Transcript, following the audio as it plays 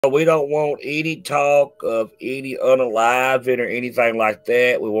We don't want any talk of any unaliving or anything like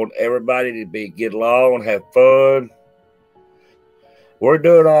that. We want everybody to get along, have fun. We're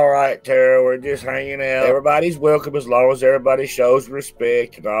doing all right, Tara. We're just hanging out. Everybody's welcome as long as everybody shows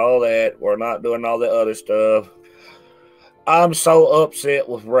respect and all that. We're not doing all the other stuff. I'm so upset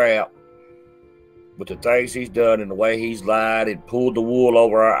with Rap, with the things he's done and the way he's lied and pulled the wool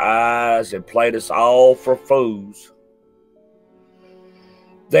over our eyes and played us all for fools,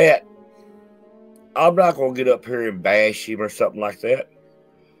 that I'm not going to get up here and bash him or something like that.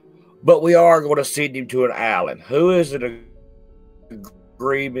 But we are going to send him to an island. Who is an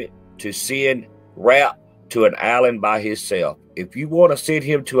agreement to send Rap to an island by himself? If you want to send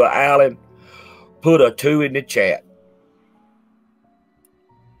him to an island, put a 2 in the chat.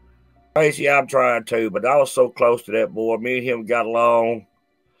 Crazy, I'm trying to, but I was so close to that boy. Me and him got along.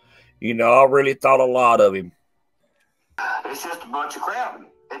 You know, I really thought a lot of him. It's just a bunch of crap.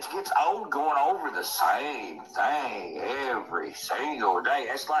 It gets old going over the same thing every single day.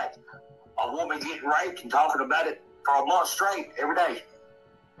 It's like a woman getting raped and talking about it for a month straight every day.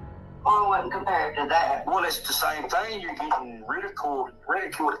 Well, I wouldn't compare it to that. Well, it's the same thing. You're getting ridiculed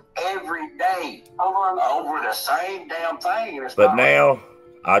every day over the same damn thing. But now,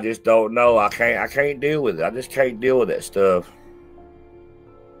 I just don't know. I can't deal with it. I just can't deal with that stuff.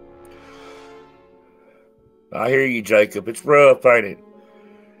 I hear you, Jacob. It's rough, ain't it?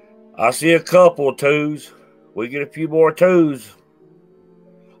 I see a couple of 2s. We get a few more 2s.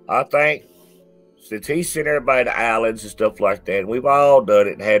 I think since he sent everybody to islands and stuff like that, we've all done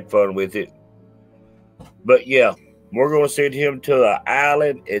it and had fun with it. But yeah, we're going to send him to an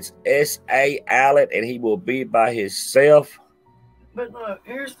island. It's S.A. Island, and he will be by himself. But look,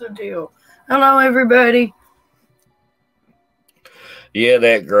 here's the deal. Hello, everybody. Yeah,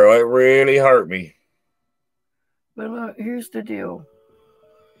 that girl, it really hurt me. But look, here's the deal.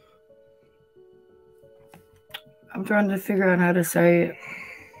 I'm trying to figure out how to say it.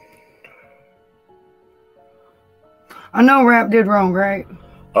 I know Rap did wrong, right?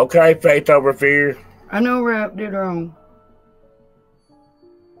 Okay, faith over fear. I know Rap did wrong.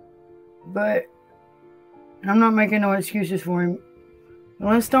 But I'm not making no excuses for him.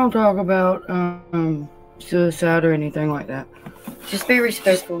 Let's don't talk about suicide or anything like that. Just be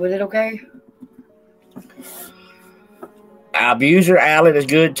respectful with it, okay? Abuser Allen is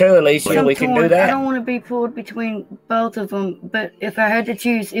good too, Alicia. We can do that. I don't want to be pulled between both of them, but if I had to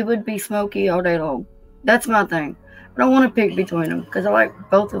choose, it would be Smokey all day long. That's my thing. I don't want to pick between them because I like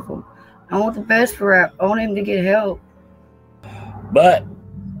both of them. I want the best for Rap. I want him to get help. But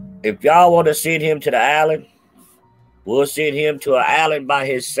if y'all want to send him to the island, we'll send him to an island by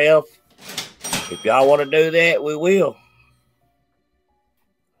himself. If y'all want to do that, we will.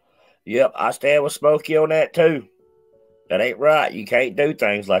 Yep, I stand with Smokey on that too. That ain't right. You can't do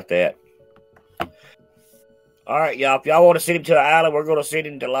things like that. All right, y'all. If y'all want to send him to an island, we're going to send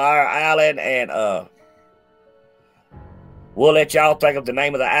him to Liar Island, and we'll let y'all think of the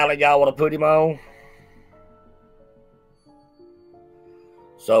name of the island y'all want to put him on.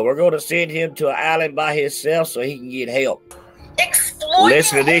 So we're going to send him to an island by himself so he can get help.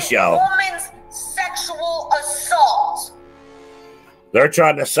 Listen to this, y'all. Woman's sexual assault. They're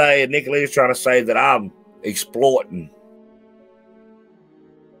trying to say, Nicoletta's trying to say that I'm exploiting.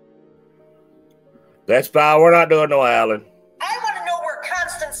 That's fine. We're not doing no island.